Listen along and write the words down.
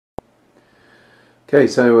Okay,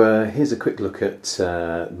 so here's a quick look at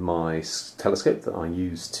my telescope that I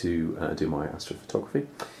use to do my astrophotography.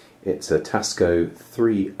 It's a Tasco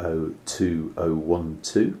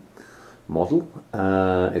 302012 model.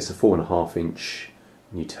 It's a 4.5-inch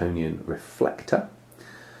Newtonian reflector,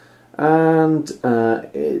 and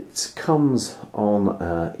it comes on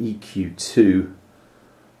EQ2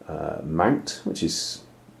 mount, which is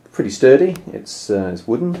pretty sturdy. It's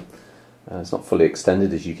wooden. It's not fully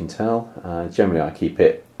extended, as you can tell. Generally I keep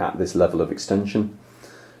it at this level of extension.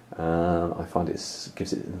 I find it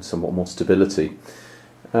gives it somewhat more stability.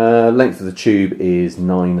 Length of the tube is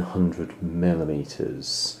 900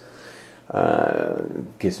 millimeters.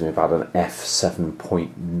 Gives me about an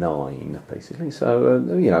f7.9 basically, so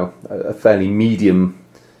you know, a fairly medium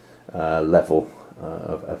level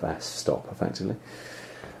of f-stop effectively.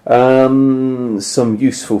 Some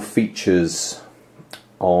useful features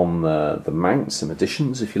on the mount, some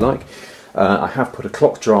additions if you like. I have put a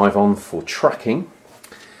clock drive on for tracking.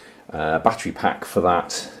 Battery pack for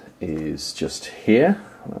that is just here.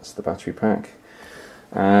 That's the battery pack,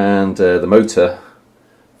 and the motor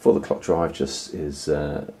for the clock drive just is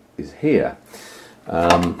here.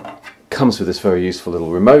 Comes with this very useful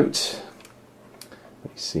little remote.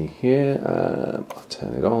 Let me see here. I'll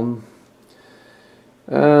turn it on.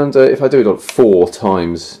 And if I do it on 4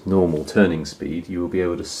 times normal turning speed, you will be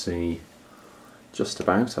able to see just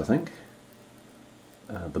about, I think,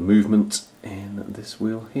 the movement in this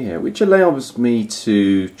wheel here, which allows me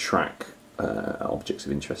to track objects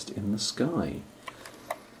of interest in the sky.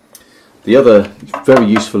 The other very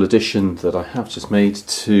useful addition that I have just made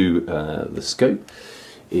to the scope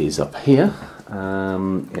is up here.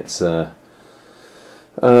 It's an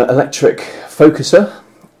electric focuser,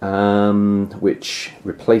 which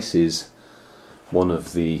replaces one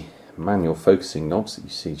of the manual focusing knobs that you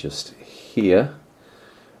see just here,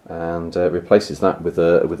 and replaces that with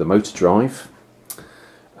a motor drive.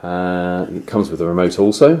 It comes with a remote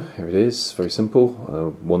also. Here it is, very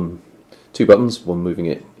simple. 2 buttons, one moving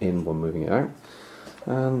it in, one moving it out,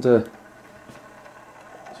 and as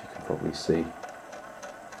you can probably see, it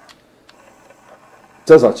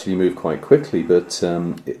does actually move quite quickly, but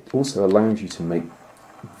it also allows you to make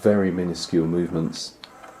very minuscule movements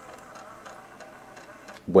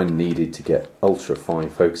when needed to get ultra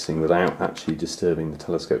fine focusing without actually disturbing the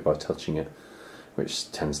telescope by touching it,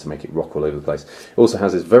 which tends to make it rock all over the place. It also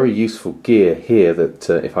has this very useful gear here that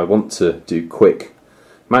if I want to do quick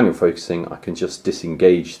manual focusing, I can just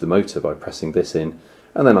disengage the motor by pressing this in,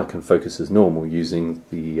 and then I can focus as normal using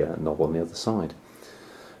the knob on the other side.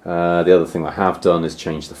 The other thing I have done is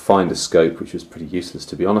change the finder scope, which was pretty useless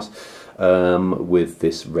to be honest, with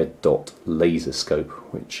this red dot laser scope,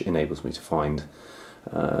 which enables me to find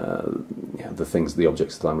the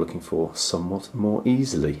objects that I'm looking for somewhat more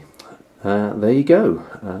easily. There you go.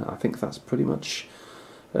 I think that's pretty much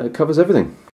covers everything.